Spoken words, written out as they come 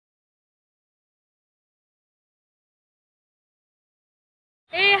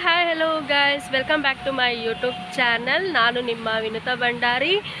Hey hi hello guys, welcome back to my YouTube channel. ನಾನು ನಿಮ್ಮ ವಿನುತಾ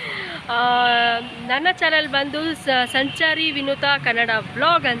ಭಂಡಾರಿ. ನನ್ನ channel ಬಂದು ಸಂಚಾರಿ ವಿನುತಾ ಕನ್ನಡ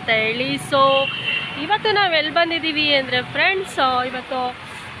ವ್ಲಾಗ್ ಅಂತ ಹೇಳಿ. ಸೊ ಇವತ್ತು ನಾವು ಎಲ್ಲಿ ಬಂದಿದ್ದೀವಿ ಅಂದರೆ ಫ್ರೆಂಡ್ಸ್, ಇವತ್ತು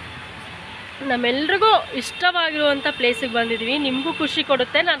ನಮ್ಮೆಲ್ರಿಗೂ ಇಷ್ಟವಾಗಿರುವಂಥ ಪ್ಲೇಸಿಗೆ ಬಂದಿದ್ದೀವಿ. ನಿಮಗೂ ಖುಷಿ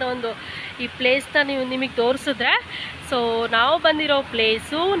ಕೊಡುತ್ತೆ ನಾನು ಈ ಪ್ಲೇಸ್ನ ನಿಮಗೆ ತೋರಿಸಿದ್ರೆ. ಸೊ ನಾವು ಬಂದಿರೋ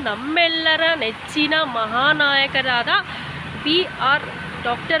ಪ್ಲೇಸು ನಮ್ಮೆಲ್ಲರ ನೆಚ್ಚಿನ ಮಹಾನಾಯಕರಾದ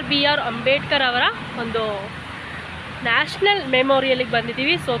ಡಾಕ್ಟರ್ BR ಅಂಬೇಡ್ಕರ್ ಅವರ ಒಂದು ನ್ಯಾಷನಲ್ ಮೆಮೋರಿಯಲಿಗೆ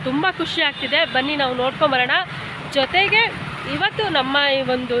ಬಂದಿದ್ದೀವಿ. ಸೊ ತುಂಬ ಖುಷಿ ಆಗ್ತಿದೆ. ಬನ್ನಿ ನಾವು ನೋಡ್ಕೊಂಬರೋಣ. ಜೊತೆಗೆ ಇವತ್ತು ನಮ್ಮ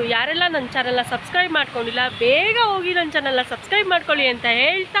ಯಾರೆಲ್ಲ ನನ್ನ ಚಾನಲ್ನ ಸಬ್ಸ್ಕ್ರೈಬ್ ಮಾಡ್ಕೊಂಡಿಲ್ಲ, ಬೇಗ ಹೋಗಿ ನನ್ನ ಚಾನಲ್ನ ಸಬ್ಸ್ಕ್ರೈಬ್ ಮಾಡ್ಕೊಳ್ಳಿ ಅಂತ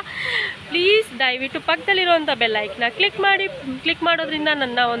ಹೇಳ್ತಾ, ಪ್ಲೀಸ್ ದಯವಿಟ್ಟು ಪಕ್ಕದಲ್ಲಿರುವಂಥ ಬೆಲ್ ಐಕನ್ನ ಕ್ಲಿಕ್ ಮಾಡೋದ್ರಿಂದ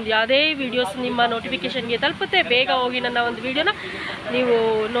ನನ್ನ ಯಾವುದೇ ವೀಡಿಯೋಸ್ ನಿಮ್ಮ ನೋಟಿಫಿಕೇಷನ್ಗೆ ತಲುಪುತ್ತೆ. ಬೇಗ ಹೋಗಿ ನನ್ನ ವೀಡಿಯೋನ ನೀವು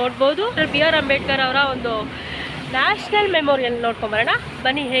ನೋಡ್ಬೋದು. BR ಅಂಬೇಡ್ಕರ್ ಅವರ ನ್ಯಾಷನಲ್ ಮೆಮೋರಿಯಲ್ ನೋಡ್ಕೊಂಬರೋಣ.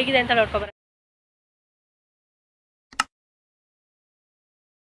 ಬನ್ನಿ ಹೇಗಿದೆ ಅಂತ ನೋಡ್ಕೊಂಬರೋಣ.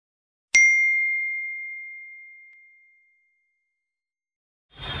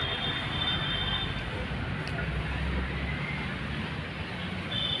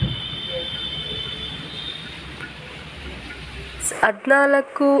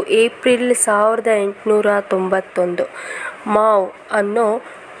 ಏಪ್ರಿಲ್ 1891 ಮಾವ್ ಅನ್ನೋ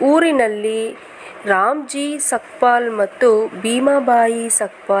ಊರಿನಲ್ಲಿ ರಾಮ್ಜಿ ಸಕ್ಪಾಲ್ ಮತ್ತು ಭೀಮಾಬಾಯಿ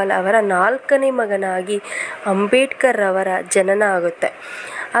ಸಕ್ಪಾಲ್ ಅವರ 4ನೇ ಮಗನಾಗಿ ಅಂಬೇಡ್ಕರ್ ಅವರ ಜನನ ಆಗುತ್ತೆ.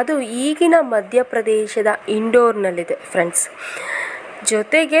 ಅದು ಈಗಿನ ಮಧ್ಯಪ್ರದೇಶದ ಇಂಡೋರ್ನಲ್ಲಿದೆ ಫ್ರೆಂಡ್ಸ್.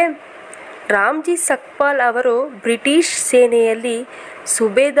 ಜೊತೆಗೆ ರಾಮ್ಜಿ ಸಕ್ಪಾಲ್ ಅವರು ಬ್ರಿಟಿಷ್ ಸೇನೆಯಲ್ಲಿ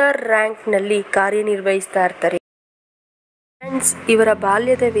ಸುಬೇದಾರ್ ರ್ಯಾಂಕ್ನಲ್ಲಿ ಕಾರ್ಯನಿರ್ವಹಿಸ್ತಾ ಇರ್ತಾರೆ. ಫ್ರೆಂಡ್ಸ್, ಇವರ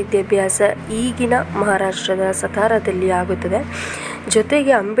ಬಾಲ್ಯದ ವಿದ್ಯಾಭ್ಯಾಸ ಈಗಿನ ಮಹಾರಾಷ್ಟ್ರದ ಸತಾರಾದಲ್ಲಿ ಆಗುತ್ತದೆ.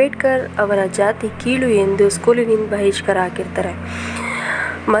 ಜೊತೆಗೆ ಅಂಬೇಡ್ಕರ್ ಅವರ ಜಾತಿ ಕೀಳು ಎಂದು ಸ್ಕೂಲಿನಿಂದ ಬಹಿಷ್ಕಾರ ಹಾಕಿರ್ತಾರೆ.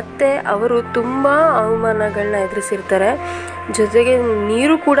 ಮತ್ತು ಅವರು ತುಂಬ ಅವಮಾನಗಳನ್ನ ಎದುರಿಸಿರ್ತಾರೆ. ಜೊತೆಗೆ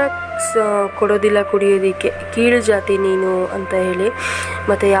ನೀರು ಕೂಡ ಕೊಡೋದಿಲ್ಲ ಕುಡಿಯೋದಕ್ಕೆ, ಕೀಳು ಜಾತಿ ನೀನು ಅಂತ ಹೇಳಿ.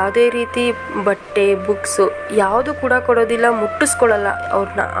 ಮತ್ತು ಯಾವುದೇ ರೀತಿ ಬಟ್ಟೆ ಬುಕ್ಸು ಯಾವುದು ಕೂಡ ಕೊಡೋದಿಲ್ಲ, ಮುಟ್ಟಿಸ್ಕೊಳ್ಳಲ್ಲ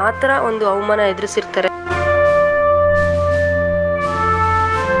ಅವ್ರನ್ನ. ಆ ಥರ ಒಂದು ಅವಮಾನ ಎದುರಿಸಿರ್ತಾರೆ.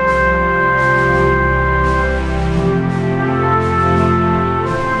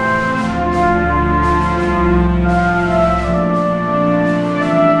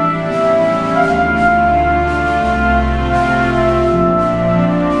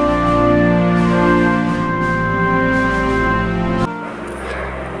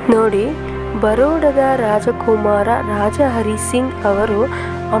 ನೋಡಿ, ಬರೋಡದ ರಾಜಕುಮಾರ ರಾಜಾ ಹರಿ ಸಿಂಗ್ ಅವರು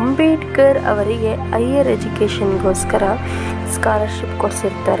ಅಂಬೇಡ್ಕರ್ ಅವರಿಗೆ ಹೈಯರ್ ಎಜುಕೇಷನ್ಗೋಸ್ಕರ ಸ್ಕಾಲರ್ಶಿಪ್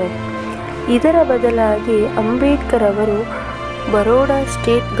ಕೊಡಿಸಿರ್ತಾರೆ. ಇದರ ಬದಲಾಗಿ ಅಂಬೇಡ್ಕರ್ ಅವರು ಬರೋಡಾ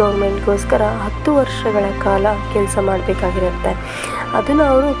ಸ್ಟೇಟ್ ಗೌರ್ಮೆಂಟ್ಗೋಸ್ಕರ 10 ವರ್ಷಗಳ ಕಾಲ ಕೆಲಸ ಮಾಡಬೇಕಾಗಿರುತ್ತೆ. ಅದನ್ನು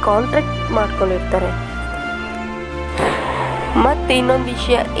ಅವರು ಕಾಂಟ್ರಾಕ್ಟ್ ಮಾಡ್ಕೊಂಡಿರ್ತಾರೆ. ಮತ್ತು ಇನ್ನೊಂದು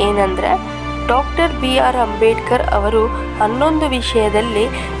ವಿಷಯ ಏನಂದರೆ, ಡಾಕ್ಟರ್ BR ಅಂಬೇಡ್ಕರ್ ಅವರು 11 ವಿಷಯದಲ್ಲಿ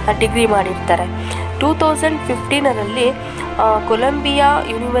ಡಿಗ್ರಿ ಮಾಡಿರ್ತಾರೆ. 2015ರಲ್ಲಿ ಕೊಲಂಬಿಯಾ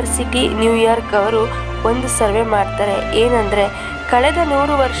ಯೂನಿವರ್ಸಿಟಿ ನ್ಯೂಯಾರ್ಕ್ ಅವರು ಒಂದು ಸರ್ವೆ ಮಾಡ್ತಾರೆ. ಏನಂದರೆ, ಕಳೆದ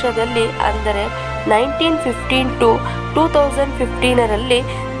 100 ವರ್ಷದಲ್ಲಿ ಅಂದರೆ 1915 to 2015ರಲ್ಲಿ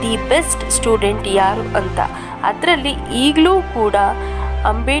ದಿ ಬೆಸ್ಟ್ ಸ್ಟೂಡೆಂಟ್ ಯಾರು ಅಂತ. ಅದರಲ್ಲಿ ಈಗಲೂ ಕೂಡ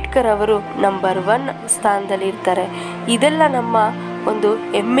ಅಂಬೇಡ್ಕರ್ ಅವರು ನಂಬರ್ 1 ಸ್ಥಾನದಲ್ಲಿರ್ತಾರೆ. ಇದೆಲ್ಲ ನಮ್ಮ ಒಂದು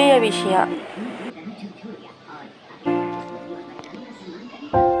ಹೆಮ್ಮೆಯ ವಿಷಯ.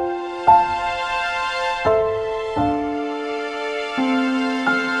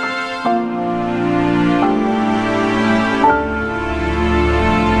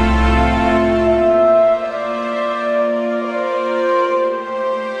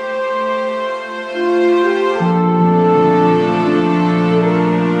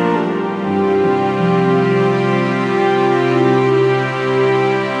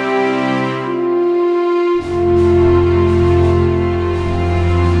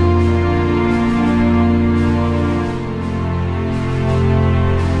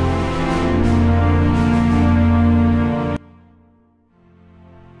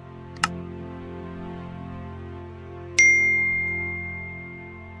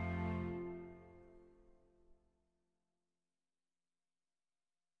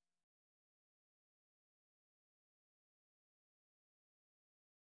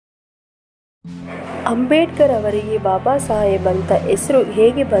 ಅಂಬೇಡ್ಕರ್ ಅವರಿಗೆ ಬಾಬಾ ಸಾಹೇಬ್ ಅಂತ ಹೆಸರು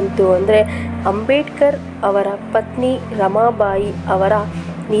ಹೇಗೆ ಬಂತು ಅಂದರೆ, ಅಂಬೇಡ್ಕರ್ ಅವರ ಪತ್ನಿ ರಮಾಬಾಯಿ ಅವರ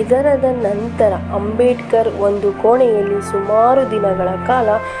ನಿಧನದ ನಂತರ ಅಂಬೇಡ್ಕರ್ ಒಂದು ಕೋಣೆಯಲ್ಲಿ ಸುಮಾರು ದಿನಗಳ ಕಾಲ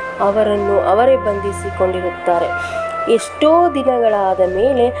ಅವರನ್ನು ಅವರೇ ಬಂಧಿಸಿಕೊಂಡಿರುತ್ತಾರೆ. ಎಷ್ಟೋ ದಿನಗಳಾದ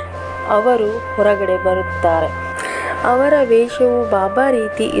ಮೇಲೆ ಅವರು ಹೊರಗಡೆ ಬರುತ್ತಾರೆ. ಅವರ ವೇಷವು ಬಾಬಾ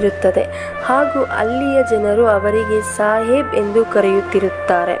ರೀತಿ ಇರುತ್ತದೆ ಹಾಗೂ ಅಲ್ಲಿಯ ಜನರು ಅವರಿಗೆ ಸಾಹೇಬ್ ಎಂದು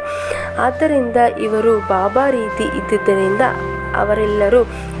ಕರೆಯುತ್ತಿರುತ್ತಾರೆ. ಆದ್ದರಿಂದ ಇವರು ಬಾಬಾ ರೀತಿ ಇದ್ದುದರಿಂದ ಅವರೆಲ್ಲರೂ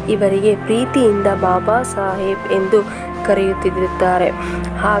ಇವರಿಗೆ ಪ್ರೀತಿಯಿಂದ ಬಾಬಾ ಸಾಹೇಬ್ ಎಂದು ಕರೆಯುತ್ತಿರುತ್ತಾರೆ.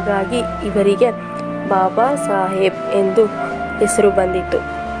 ಹಾಗಾಗಿ ಇವರಿಗೆ ಬಾಬಾ ಸಾಹೇಬ್ ಎಂದು ಹೆಸರು ಬಂದಿತು.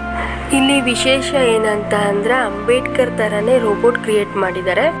 ಇಲ್ಲಿ ವಿಶೇಷ ಏನಂತ ಅಂದರೆ ಅಂಬೇಡ್ಕರ್ ಥರನೇ ರೋಬೋಟ್ ಕ್ರಿಯೇಟ್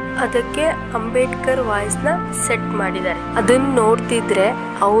ಮಾಡಿದ್ದಾರೆ. ಅದಕ್ಕೆ ಅಂಬೇಡ್ಕರ್ ವಾಯ್ಸ್ನ ಸೆಟ್ ಮಾಡಿದ್ದಾರೆ. ಅದನ್ನು ನೋಡ್ತಿದ್ರೆ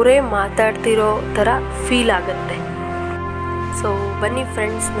ಅವರೇ ಮಾತಾಡ್ತಿರೋ ಥರ ಫೀಲ್ ಆಗುತ್ತೆ. ಸೊ ಬನ್ನಿ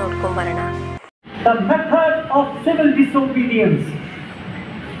ಫ್ರೆಂಡ್ಸ್, ನೋಡ್ಕೊಂಬರೋಣ. The method of civil disobedience,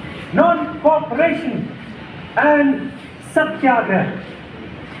 non-cooperation and satyagraha.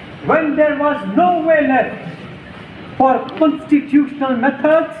 When there was no way left for constitutional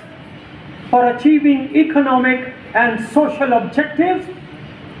methods for achieving economic and social objectives,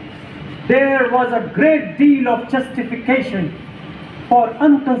 there was a great deal of justification for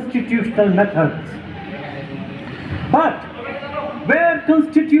unconstitutional methods. But where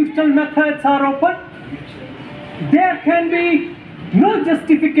constitutional methods are open, there can be no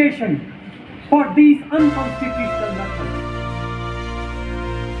justification for these unconstitutional methods.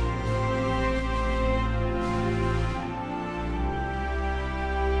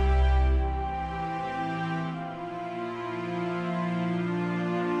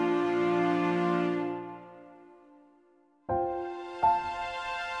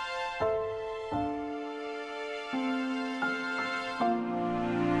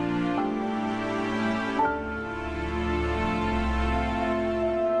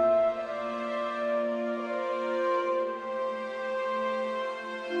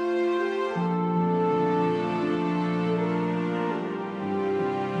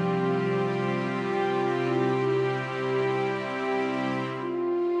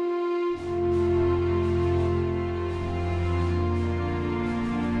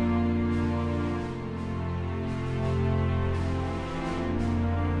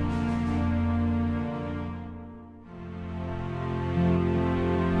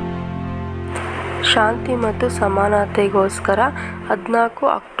 ಶಾಂತಿ ಮತ್ತು ಸಮಾನತೆಗೋಸ್ಕರ 14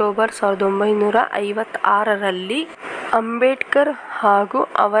 October 1956ರಲ್ಲಿ Ambedkar ಹಾಗೂ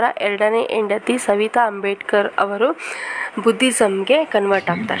ಅವರ ಎರಡನೇ ಹೆಂಡತಿ ಸವಿತಾ ಅಂಬೇಡ್ಕರ್ ಅವರು ಬುದ್ಧಿಸಂಗೆ convert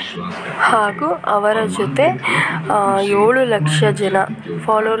ಆಗ್ತಾರೆ. ಹಾಗೂ ಅವರ ಜೊತೆ 7 ಲಕ್ಷ ಜನ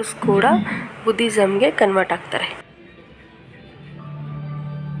ಫಾಲೋವರ್ಸ್ ಕೂಡ ಬುದ್ಧಿಸಂಗೆ ಕನ್ವರ್ಟ್ ಆಗ್ತಾರೆ.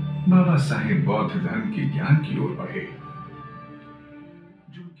 बाबा साहेब बौद्ध धर्म के ज्ञान की ओर बढ़े